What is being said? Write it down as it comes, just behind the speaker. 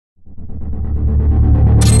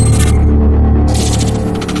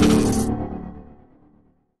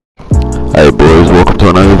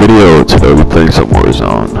video. Today we'll be playing some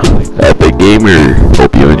Warzone. Epic Gamer.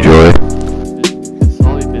 Hope you enjoy.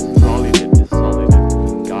 This is solid.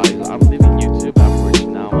 Guys, I'm leaving YouTube. I'm rich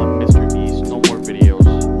now. I'm Mr. Beast. No more videos.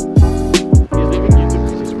 He's leaving YouTube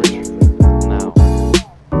because he's rich now.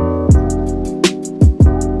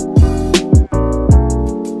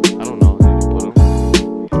 I don't know. Did you put him?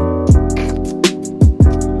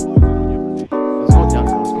 Let's go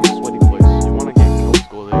downtown. Let's go to a sweaty place. You want to get killed? Let's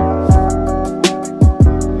go there.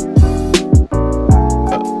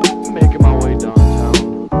 Making my way downtown.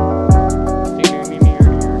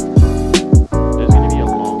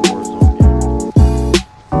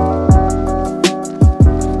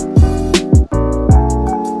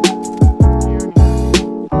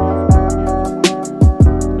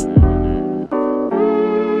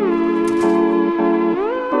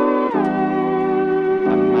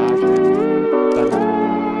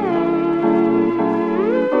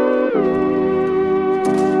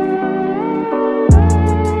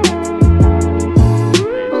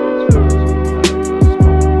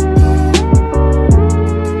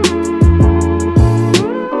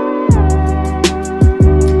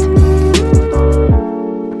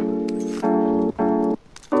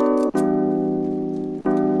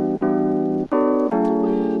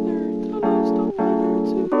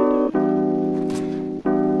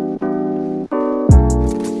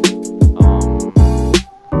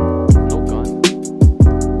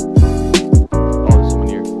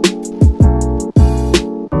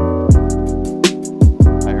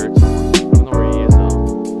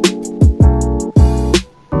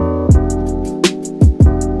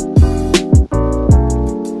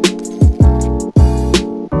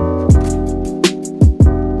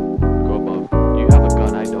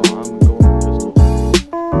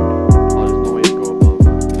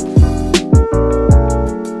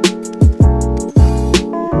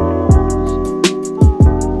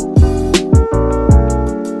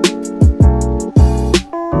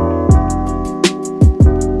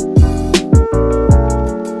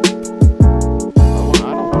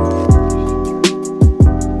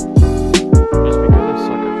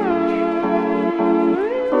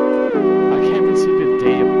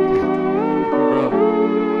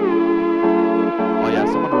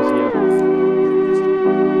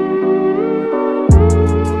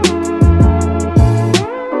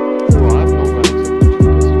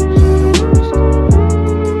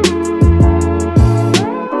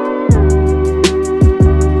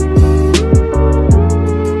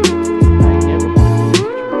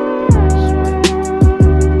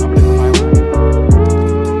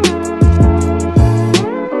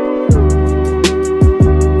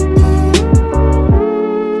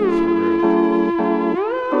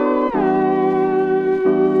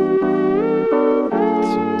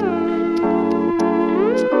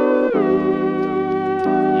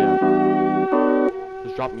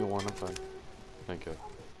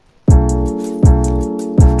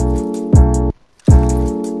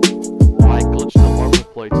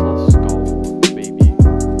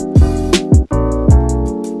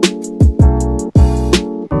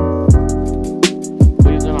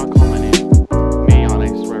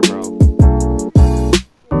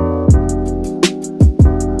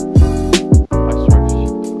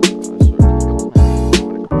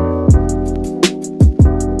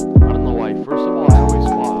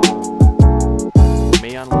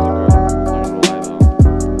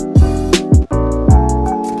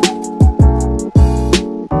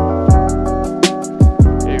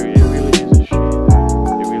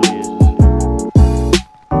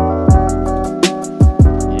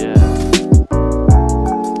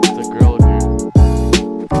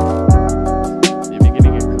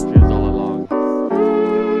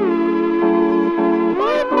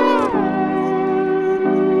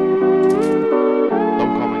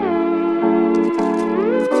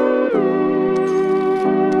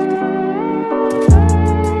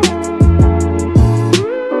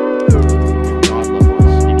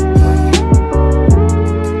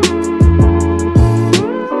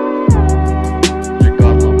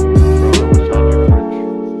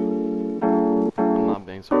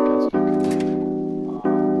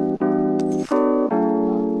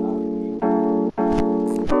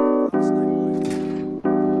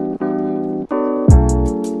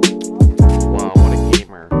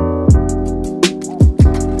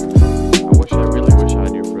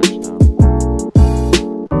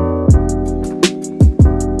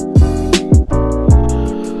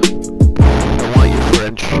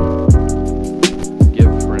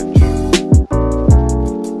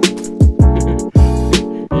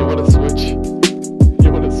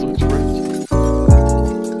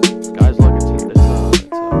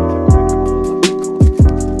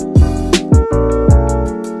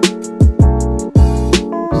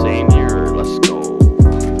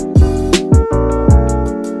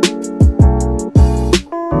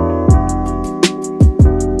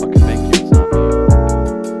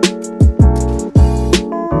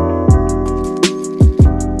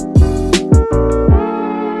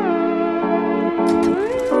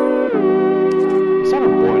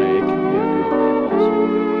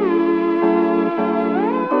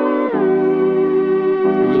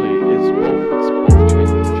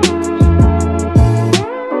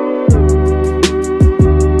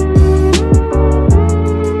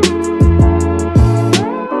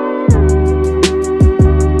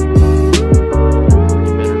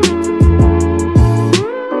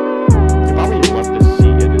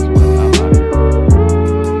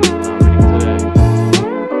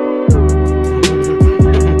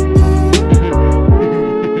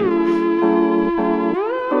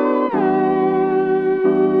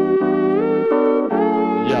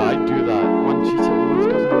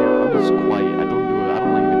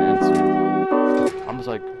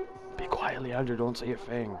 Leandro, don't say a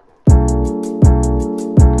thing.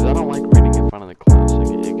 Because I don't like reading in front of the class.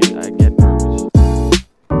 I get nervous.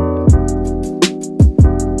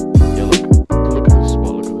 Yeah, look at this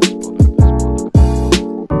spot. Look at this spot. Look at this spot. Look at this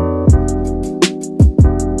spot.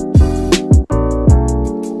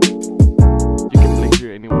 You can laser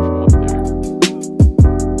anyone from up there.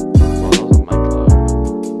 Well, that was on my cloud.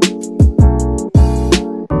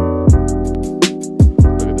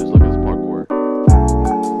 Look at this. Look at this parkour.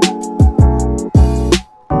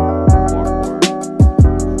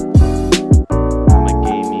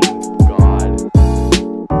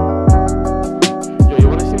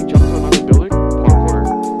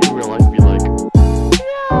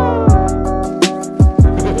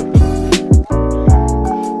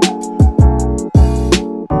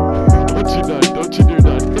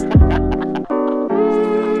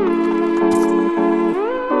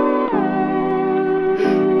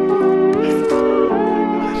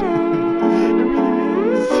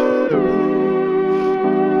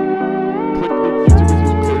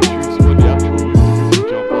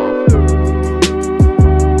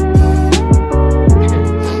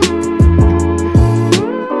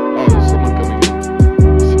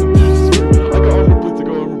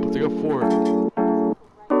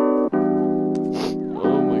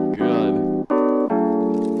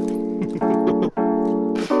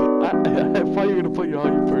 I thought you were gonna put your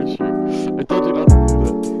on your parachute. I told you not to do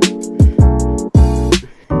that.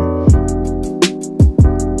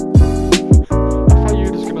 I thought you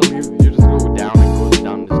were just gonna leave. You're just gonna go down and go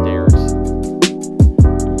down the stairs.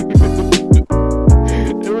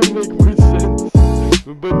 It would make more sense,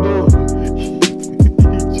 but no.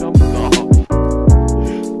 He jumped off.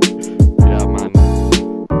 Yeah, man.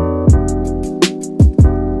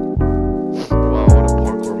 Wow, what a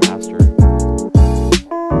parkour master.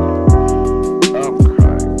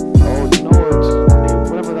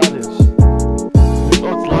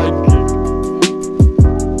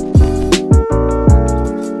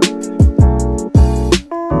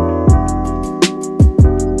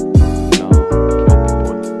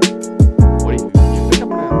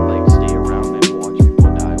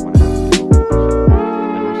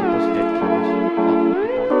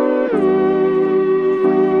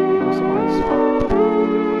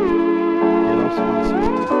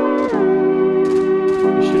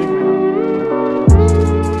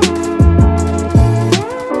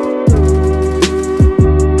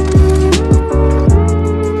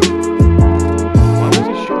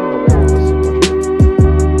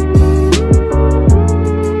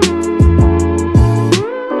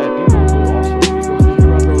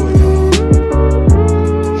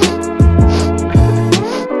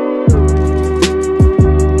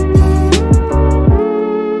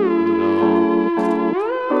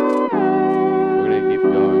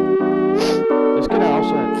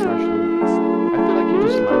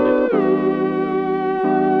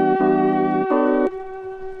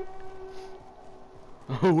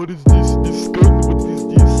 Oh, what is this? This gun? What is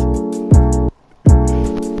this?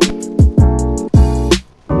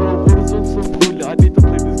 Bro, what is on some point? I need to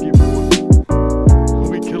play this game more. When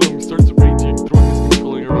we kill him, he starts raging, throwing his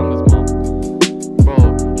controller around his mom. Bro,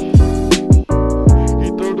 he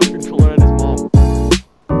threw the controller at his mom.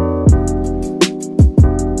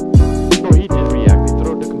 No, he did react. He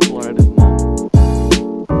threw the controller at his mom.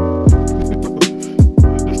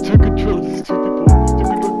 There's two controllers, there's two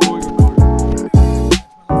people going apart.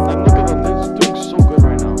 I'm looking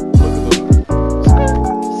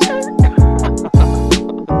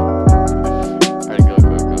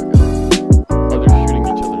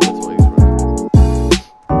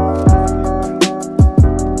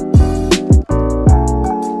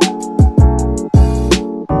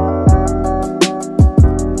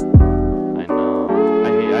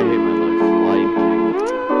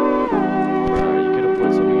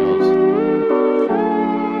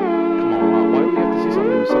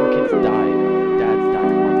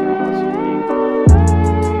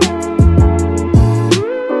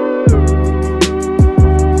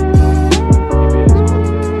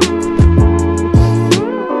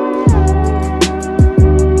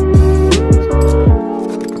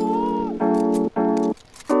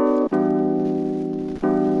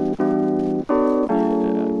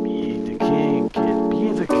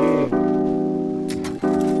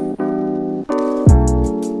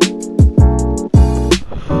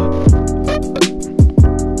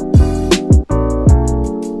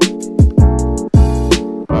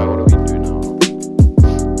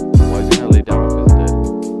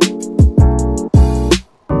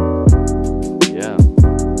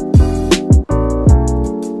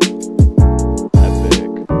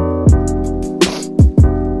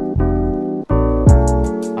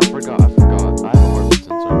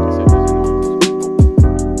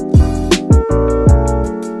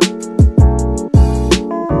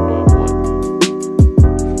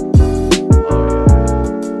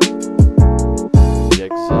Yeah,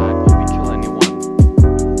 exactly. We kill anyone.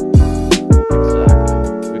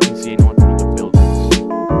 Exactly. We can see anyone through the buildings.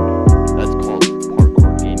 That's called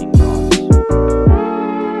parkour gaming gods.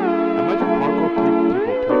 Imagine parkour people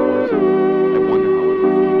play Warzone. I wonder how it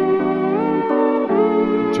would be.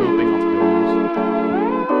 Jumping off buildings. I don't know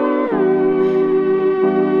what people are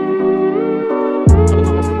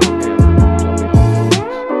jumping off buildings.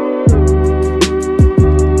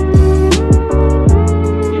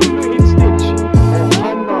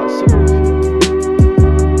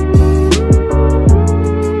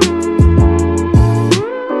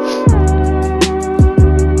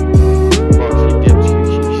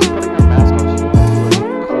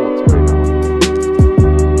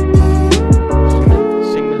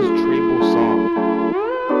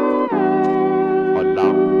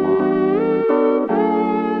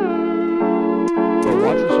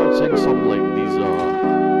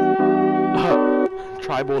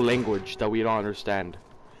 Tribal language that we don't understand.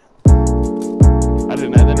 And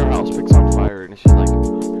then her house picks on fire and she's like,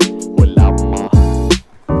 hola ma.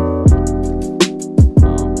 Oh my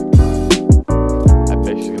god. I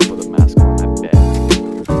bet she's gonna put a mask on, I bet.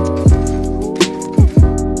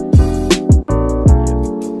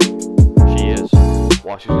 Yeah. She is.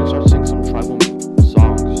 Well, she's gonna start singing some tribal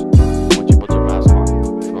songs when she puts her mask on.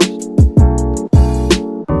 Trust.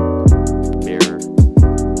 Mirror.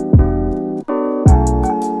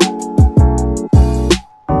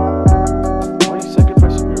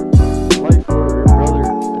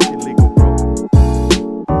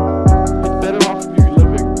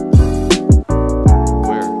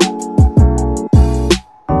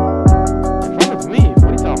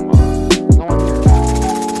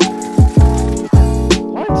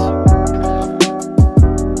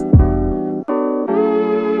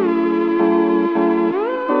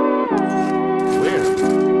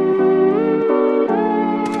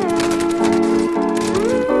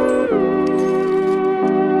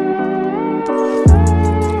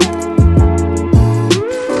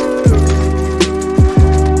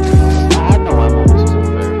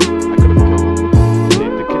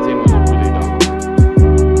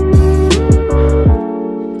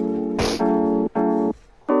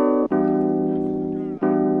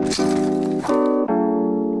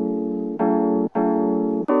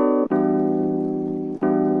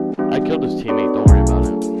 I killed his teammate, don't worry about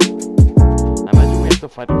it. Imagine we have to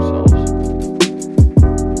fight ourselves.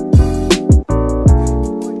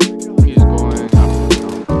 He's going, I don't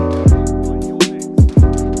know.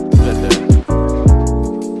 Right there.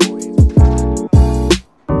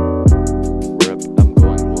 Rip, I'm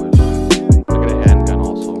going, boys. I got a handgun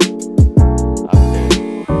also. I'm dead.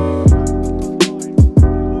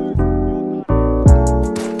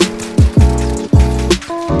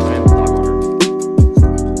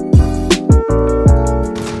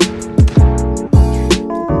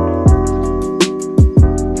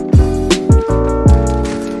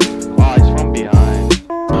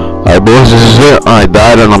 Alright boys, this is it. I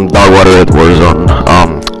died and I'm dog water at Warzone.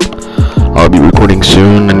 I'll be recording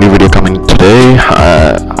soon, a new video coming today.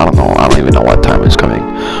 I don't know, I don't even know what time it's coming.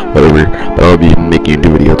 Whatever, but I'll be making a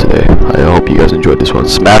new video today. I hope you guys enjoyed this one.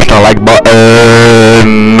 Smash that like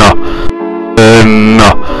button!